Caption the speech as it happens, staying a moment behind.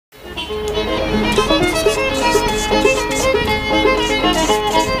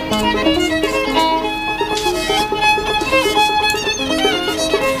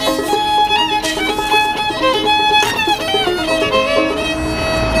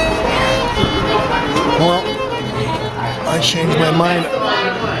changed my mind.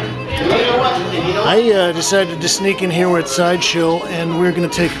 I decided to sneak in here. We're at Sideshow, and we're going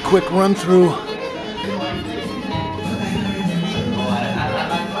to take a quick run through.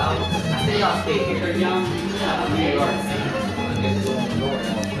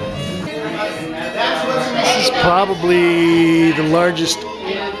 This is probably the largest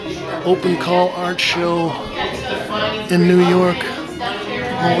open call art show in New York.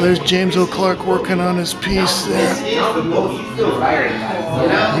 Oh, there's James O'Clark working on his piece there.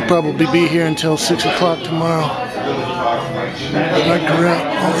 He'll probably be here until 6 o'clock tomorrow.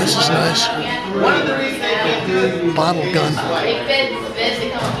 Oh, this is nice. Bottle gun.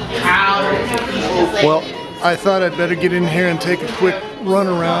 Well, I thought I'd better get in here and take a quick run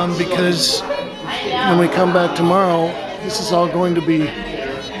around, because when we come back tomorrow, this is all going to be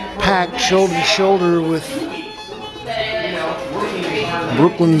packed shoulder to shoulder with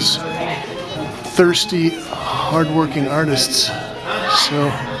Brooklyn's thirsty, hardworking artists.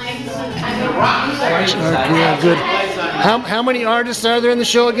 So, yeah, good. How many artists are there in the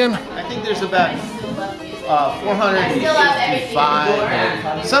show again? I think there's about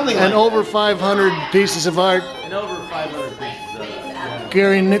 455, something like and over 500 pieces of art. And over 500 pieces of art.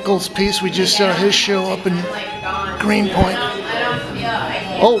 Gary Nichols' piece, we just saw his show up in Greenpoint.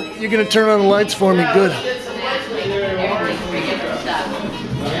 Oh, you're going to turn on the lights for me, good.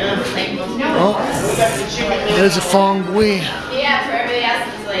 Oh, there's a Fong Bui. Yeah, for everybody else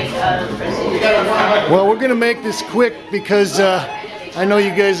it's like well, we're going to make this quick because I know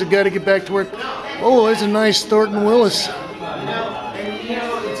you guys have got to get back to work. Oh, there's a nice Thornton Willis.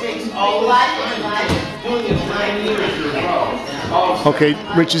 Okay,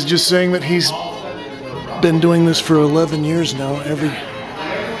 Rich is just saying that he's been doing this for 11 years now. Every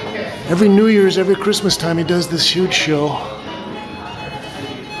New Year's, every Christmas time, he does this huge show.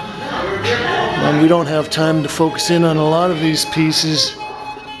 And we don't have time to focus in on a lot of these pieces,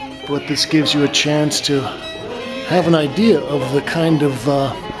 but this gives you a chance to have an idea of the kind of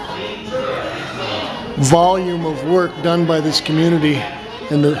volume of work done by this community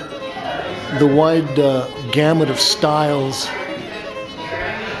and the wide gamut of styles.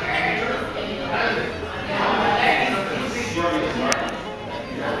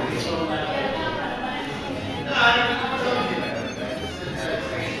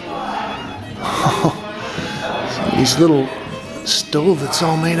 These little stove that's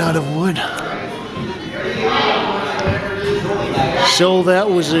all made out of wood. So that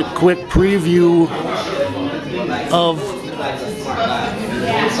was a quick preview of,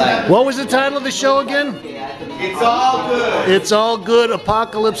 what was the title of the show again? It's All Good. It's All Good,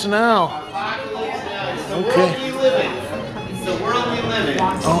 Apocalypse Now. Okay. It's the world we live in.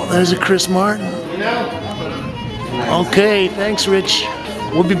 Oh, there's a Chris Martin. Okay, thanks, Rich.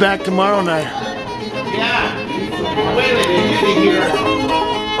 We'll be back tomorrow night. Yeah. Wait a minute, you didn't hear.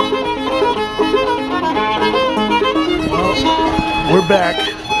 Well, we're back,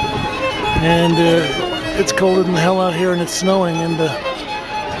 and it's colder than hell out here, and it's snowing, and the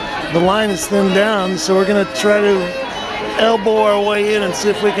line is thinned down, so we're gonna try to elbow our way in and see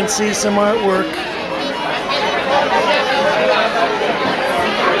if we can see some artwork.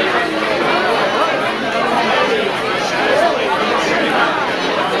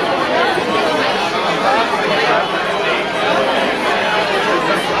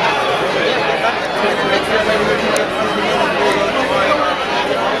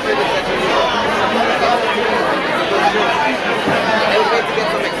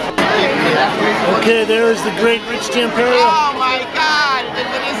 Okay, there's the great Richard Temperio. Oh my God,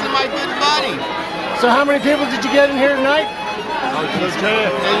 this is my good buddy. So how many people did you get in here tonight? Are you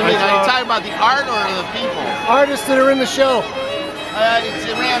talking about the art or the people? Artists that are in the show. It's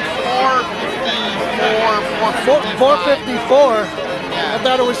around 454, 454? Yeah. I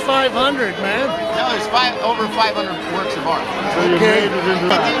thought it was 500, man. No, there's over 500 works of art. Okay. They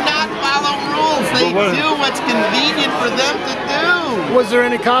do not follow rules. They do what's convenient for them to do. Was there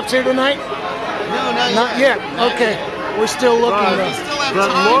any cops here tonight? No, Not yet. Okay. We're still looking. We still have But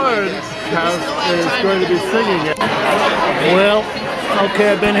time. Lord is going to be singing it. Well,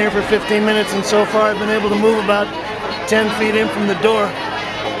 okay, I've been here for 15 minutes, and so far I've been able to move about 10 feet in from the door.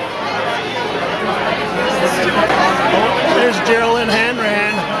 Oh, there's Geraldine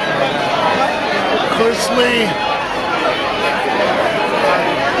Hanrahan. Chris Lee.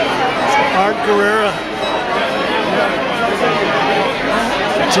 Art Guerrera.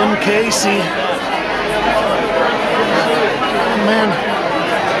 Tim Casey. Man.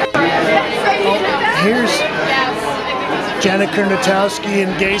 Oh, here's Janet Kernatowski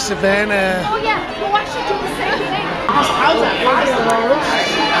and Gay Savannah. Oh yeah, well, why should do the same thing?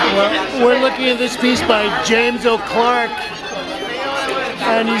 Well, We're looking at this piece by James O'Clark,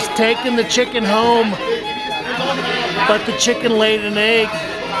 and he's taking the chicken home, but the chicken laid an egg.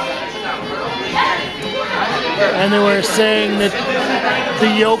 And they were saying that the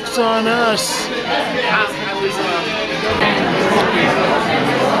yoke's on us.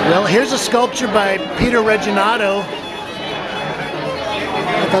 Well, here's a sculpture by Peter Reginato.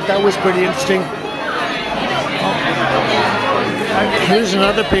 I thought that was pretty interesting. Here's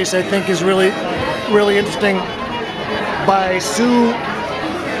another piece I think is really interesting by Sue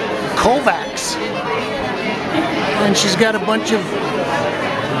Kovacs. And she's got a bunch of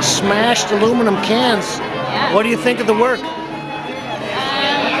smashed aluminum cans. Yeah. What do you think of the work?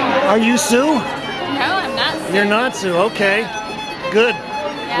 Are you Sue? No, I'm not Sue. You're not Sue, okay. Good.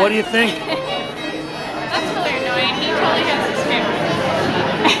 Yeah. What do you think? That's really annoying. He totally has his script.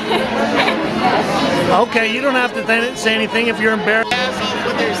 Okay, you don't have to say anything if you're embarrassed.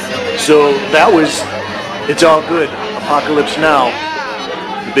 So that was It's All Good, Apocalypse Now.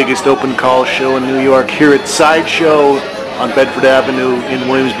 The biggest open call show in New York here at Sideshow on Bedford Avenue in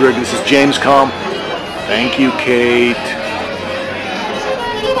Williamsburg. This is James Combe. Thank you, Kate.